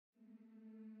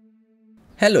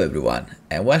Hello everyone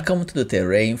and welcome to the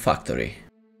Terrain Factory.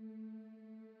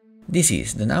 This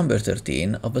is the number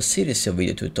 13 of a series of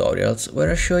video tutorials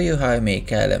where I show you how I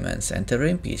make elements and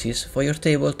terrain pieces for your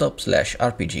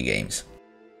tabletop/RPG games.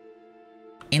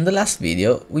 In the last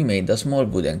video we made a small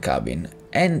wooden cabin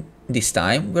and this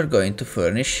time we're going to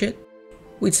furnish it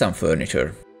with some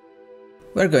furniture.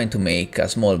 We're going to make a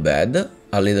small bed,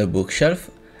 a little bookshelf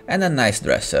and a nice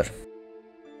dresser.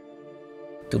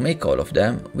 To make all of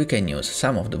them, we can use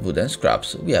some of the wooden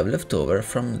scraps we have left over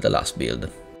from the last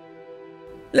build.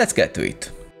 Let's get to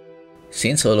it!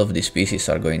 Since all of these pieces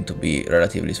are going to be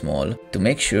relatively small, to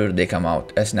make sure they come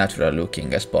out as natural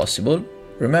looking as possible,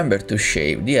 remember to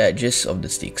shave the edges of the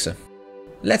sticks.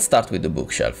 Let's start with the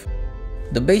bookshelf.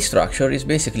 The base structure is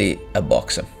basically a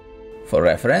box. For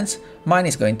reference, mine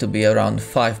is going to be around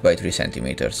 5 by 3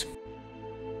 centimeters.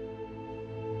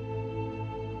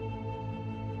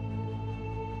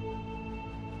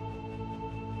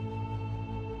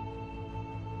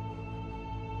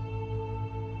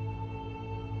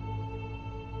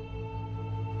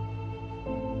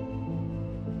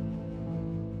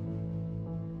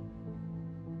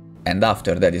 And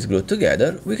after that is glued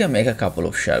together, we can make a couple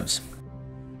of shelves.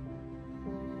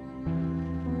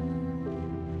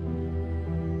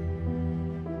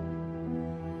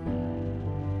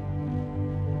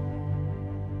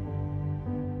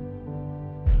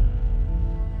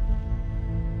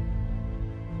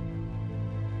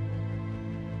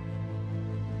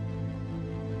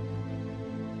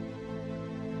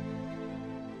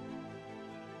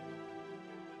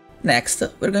 Next,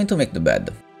 we're going to make the bed.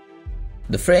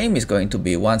 The frame is going to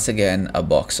be once again a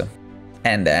box,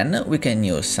 and then we can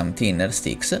use some thinner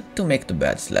sticks to make the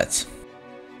bed slats.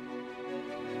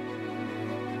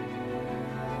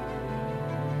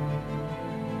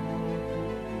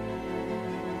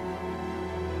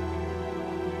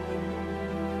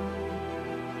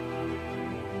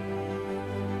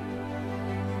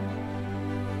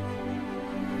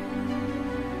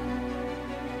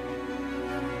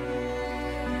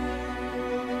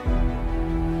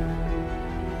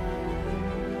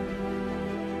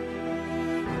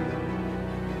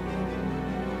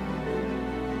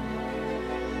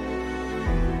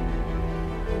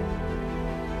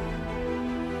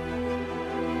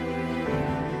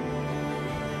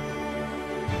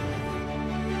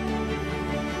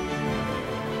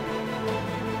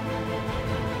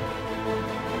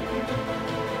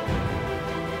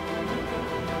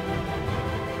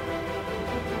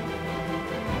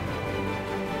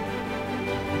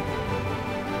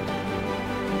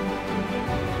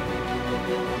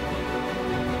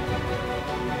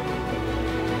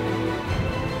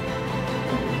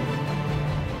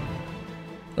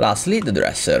 Lastly, the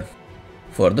dresser.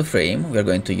 For the frame we are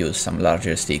going to use some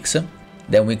larger sticks,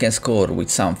 then we can score with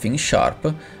something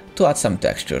sharp to add some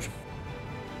texture.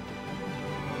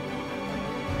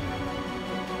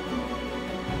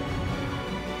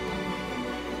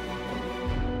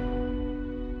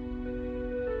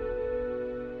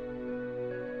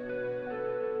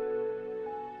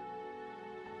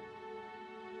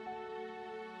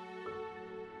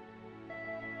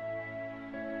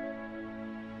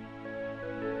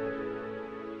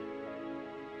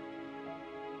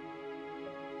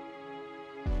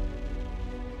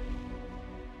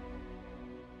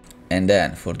 And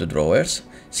then for the drawers,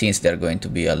 since they're going to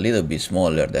be a little bit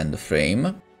smaller than the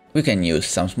frame, we can use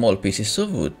some small pieces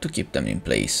of wood to keep them in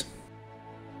place.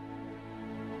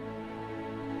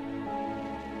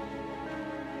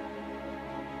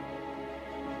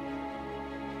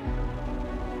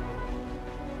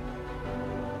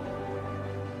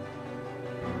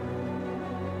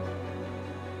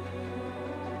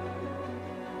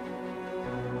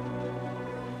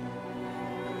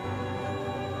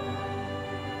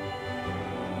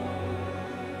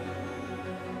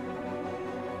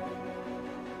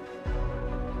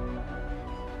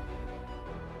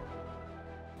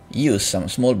 Use some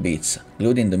small bits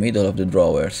glued in the middle of the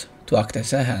drawers to act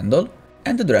as a handle,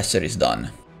 and the dresser is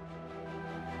done.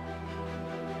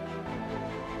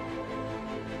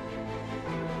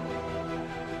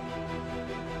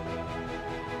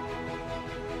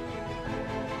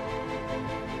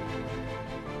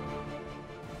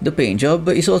 The paint job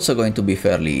is also going to be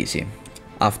fairly easy.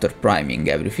 After priming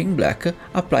everything black,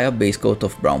 apply a base coat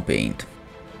of brown paint.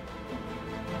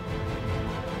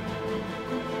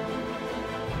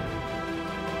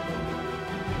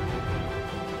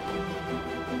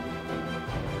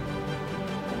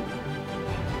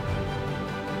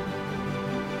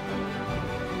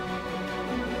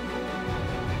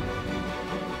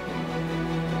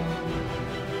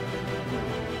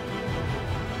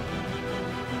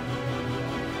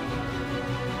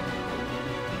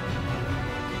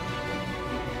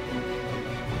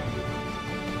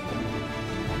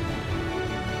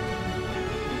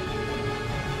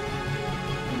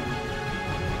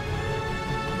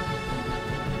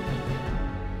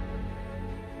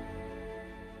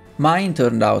 Mine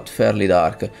turned out fairly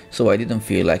dark, so I didn't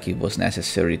feel like it was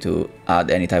necessary to add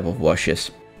any type of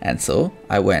washes. And so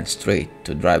I went straight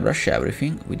to dry brush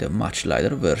everything with a much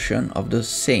lighter version of the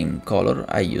same color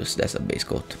I used as a base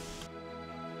coat.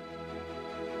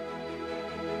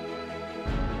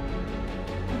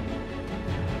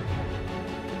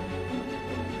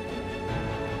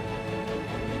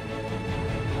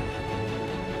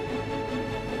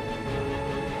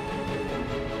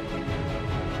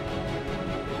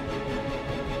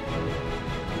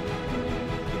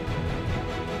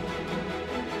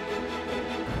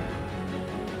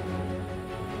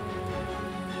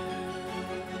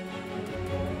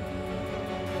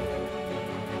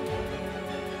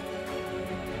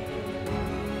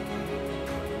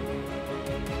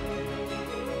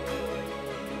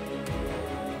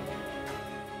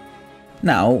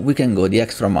 Now we can go the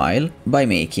extra mile by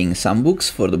making some books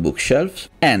for the bookshelves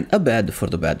and a bed for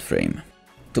the bed frame.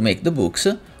 To make the books,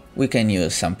 we can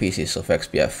use some pieces of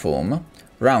XPF foam,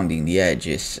 rounding the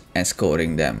edges and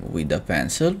scoring them with a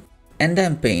pencil, and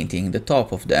then painting the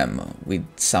top of them with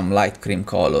some light cream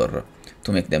color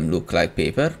to make them look like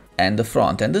paper, and the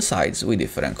front and the sides with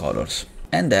different colors.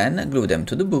 And then glue them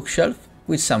to the bookshelf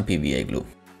with some PVA glue.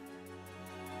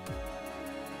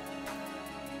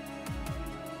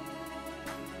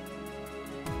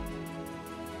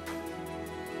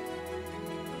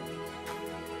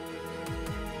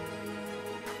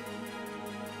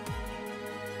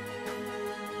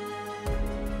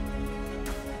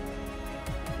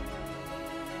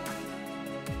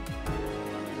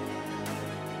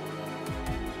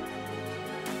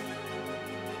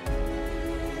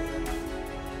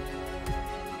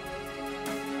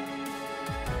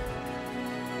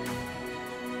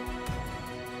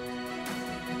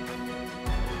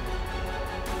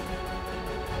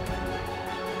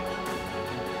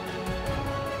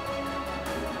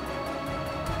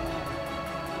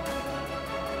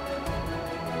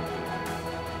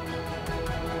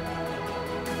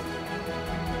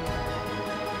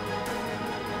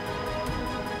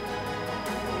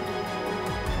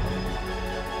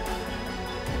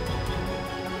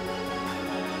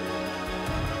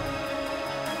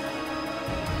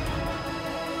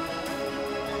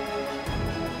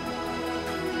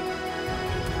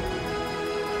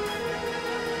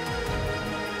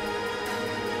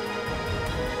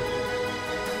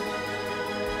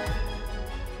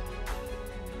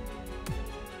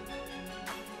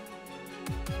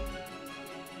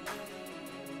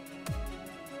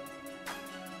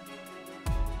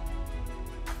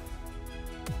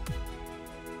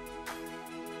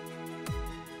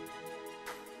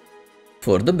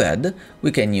 For the bed,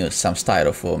 we can use some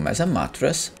styrofoam as a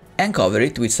mattress and cover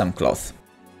it with some cloth.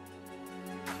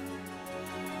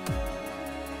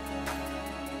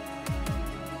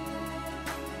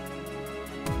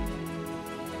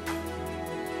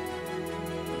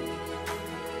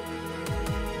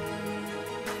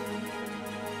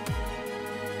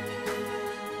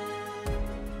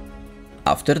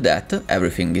 After that,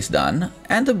 everything is done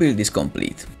and the build is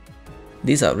complete.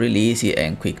 These are really easy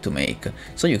and quick to make,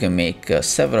 so you can make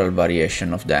several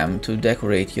variations of them to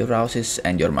decorate your houses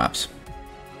and your maps.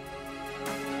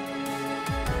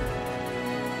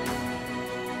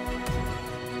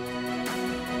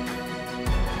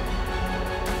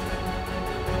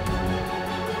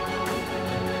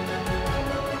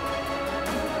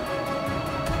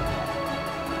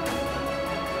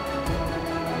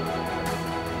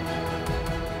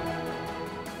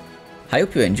 I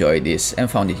hope you enjoyed this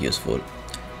and found it useful.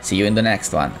 See you in the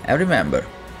next one, and remember,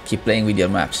 keep playing with your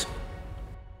maps.